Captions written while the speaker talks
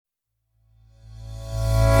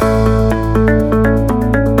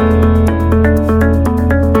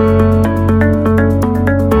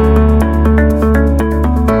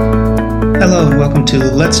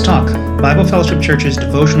Bible Fellowship Church's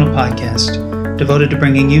devotional podcast devoted to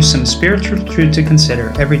bringing you some spiritual truth to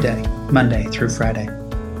consider every day, Monday through Friday.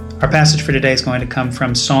 Our passage for today is going to come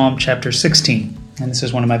from Psalm chapter 16, and this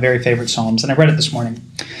is one of my very favorite psalms, and I read it this morning,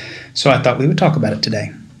 so I thought we would talk about it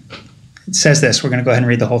today. It says this, we're going to go ahead and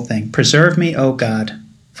read the whole thing. Preserve me, O God,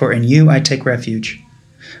 for in you I take refuge.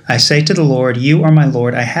 I say to the Lord, you are my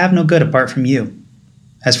Lord, I have no good apart from you.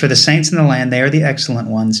 As for the saints in the land, they are the excellent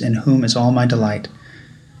ones, in whom is all my delight.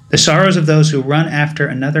 The sorrows of those who run after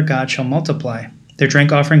another god shall multiply. Their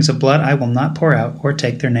drink offerings of blood I will not pour out, or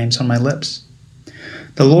take their names on my lips.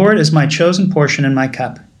 The Lord is my chosen portion and my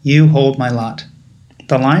cup. You hold my lot.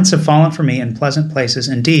 The lines have fallen for me in pleasant places.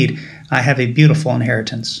 Indeed, I have a beautiful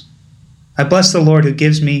inheritance. I bless the Lord who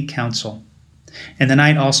gives me counsel. In the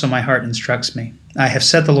night also my heart instructs me. I have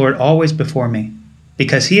set the Lord always before me.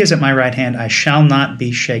 Because he is at my right hand, I shall not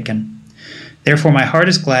be shaken. Therefore my heart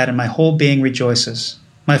is glad and my whole being rejoices.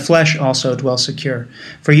 My flesh also dwells secure.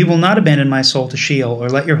 For you will not abandon my soul to Sheol, or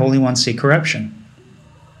let your Holy One see corruption.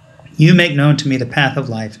 You make known to me the path of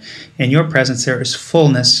life. In your presence there is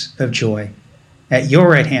fullness of joy. At your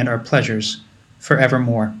right hand are pleasures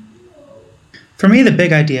forevermore. For me, the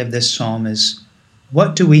big idea of this psalm is,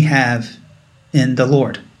 what do we have in the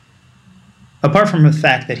Lord? Apart from the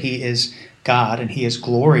fact that he is God, and he is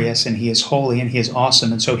glorious, and he is holy, and he is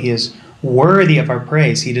awesome, and so he is worthy of our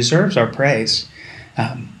praise. He deserves our praise.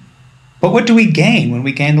 But what do we gain when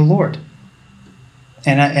we gain the Lord?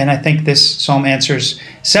 And I think this psalm answers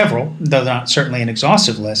several, though not certainly an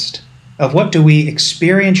exhaustive list, of what do we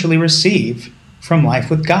experientially receive from life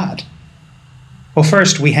with God. Well,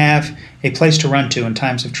 first, we have a place to run to in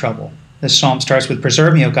times of trouble. This psalm starts with,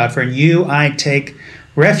 Preserve me, O God, for in you I take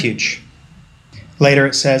refuge. Later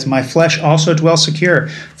it says, My flesh also dwells secure,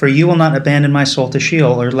 for you will not abandon my soul to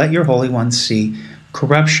Sheol, or let your Holy One see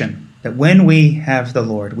corruption. That when we have the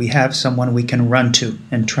Lord, we have someone we can run to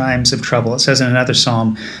in times of trouble. It says in another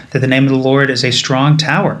psalm that the name of the Lord is a strong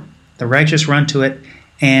tower. The righteous run to it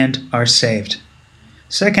and are saved.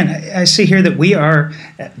 Second, I see here that we are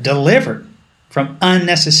delivered from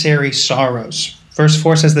unnecessary sorrows. Verse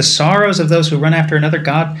 4 says, The sorrows of those who run after another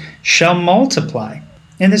god shall multiply.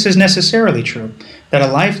 And this is necessarily true, that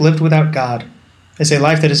a life lived without God is a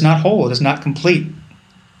life that is not whole, it is not complete.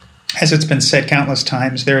 As it's been said countless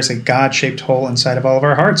times, there is a God-shaped hole inside of all of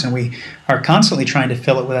our hearts, and we are constantly trying to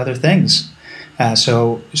fill it with other things.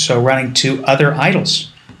 So running to other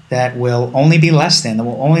idols that will only be less than, that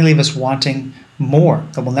will only leave us wanting more,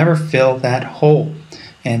 that will never fill that hole.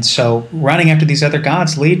 And so running after these other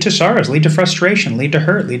gods lead to sorrows, lead to frustration, lead to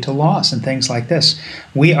hurt, lead to loss, and things like this.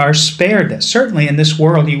 We are spared this. Certainly in this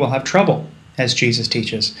world you will have trouble, as Jesus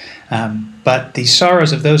teaches. But the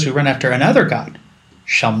sorrows of those who run after another god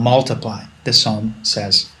shall multiply, this psalm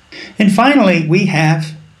says. And finally, we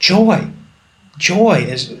have joy. Joy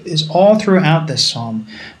is all throughout this psalm.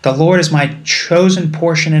 The Lord is my chosen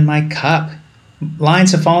portion and my cup.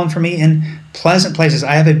 Lines have fallen for me in pleasant places.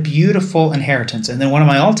 I have a beautiful inheritance. And then one of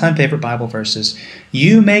my all-time favorite Bible verses,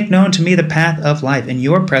 You make known to me the path of life. In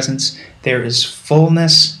your presence there is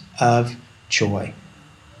fullness of joy.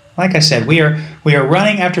 Like I said, we are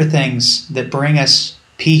running after things that bring us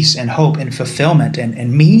peace and hope and fulfillment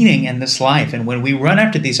and meaning in this life. And when we run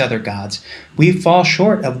after these other gods, we fall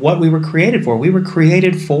short of what we were created for. We were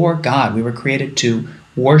created for God. We were created to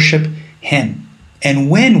worship him.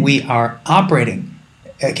 And when we are operating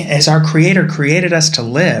as our Creator created us to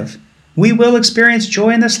live, we will experience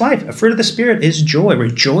joy in this life. A fruit of the Spirit is joy.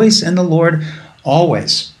 Rejoice in the Lord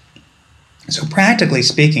always. So practically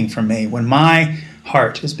speaking for me, when my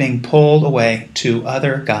heart is being pulled away to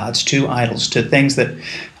other gods, to idols, to things that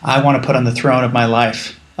I want to put on the throne of my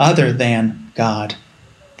life other than God,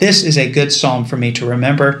 this is a good psalm for me to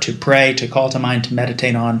remember, to pray, to call to mind, to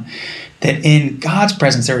meditate on, that in God's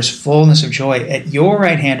presence there is fullness of joy. At your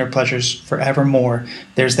right hand are pleasures forevermore.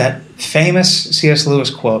 There's that famous C.S.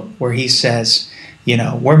 Lewis quote where he says,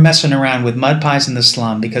 we're messing around with mud pies in the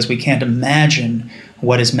slum because we can't imagine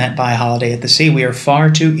what is meant by a holiday at the sea. We are far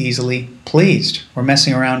too easily pleased. We're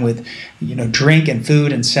messing around with, drink and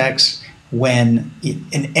food and sex when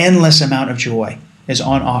an endless amount of joy is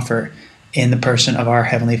on offer in the person of our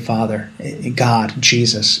Heavenly Father, God,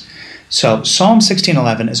 Jesus. So Psalm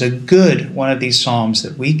 16:11 is a good one of these psalms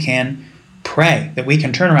that we can pray, that we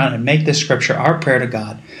can turn around and make this scripture our prayer to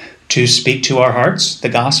God, to speak to our hearts, the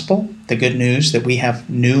gospel, the good news that we have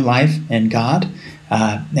new life in God,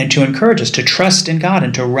 and to encourage us to trust in God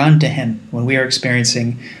and to run to him when we are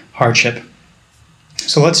experiencing hardship.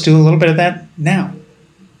 So let's do a little bit of that now.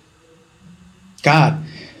 God,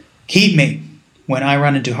 keep me when I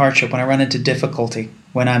run into hardship, when I run into difficulty.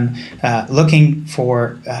 when I'm looking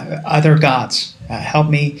for other gods. Help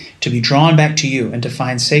me to be drawn back to you and to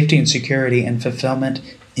find safety and security and fulfillment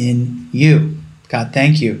in you. God,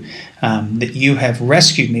 thank you that you have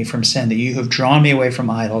rescued me from sin, that you have drawn me away from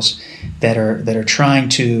idols that are trying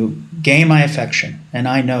to gain my affection. And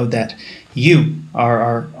I know that you are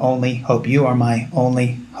our only hope. You are my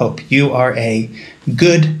only hope. You are a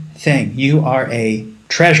good thing. You are a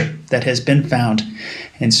treasure that has been found.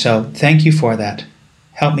 And so thank you for that.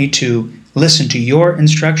 Help me to listen to your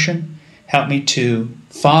instruction. Help me to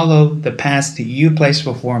follow the paths that you place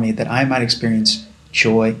before me, that I might experience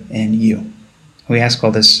joy in you. We ask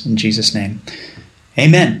all this in Jesus' name.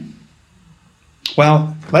 Amen.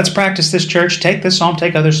 Well, let's practice this, church. Take this psalm,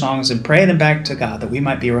 take other songs, and pray them back to God, that we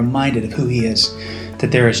might be reminded of who He is,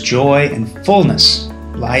 that there is joy and fullness,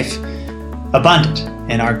 life abundant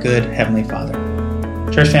in our good Heavenly Father.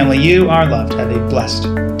 Church family, you are loved. Have a blessed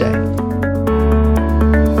day.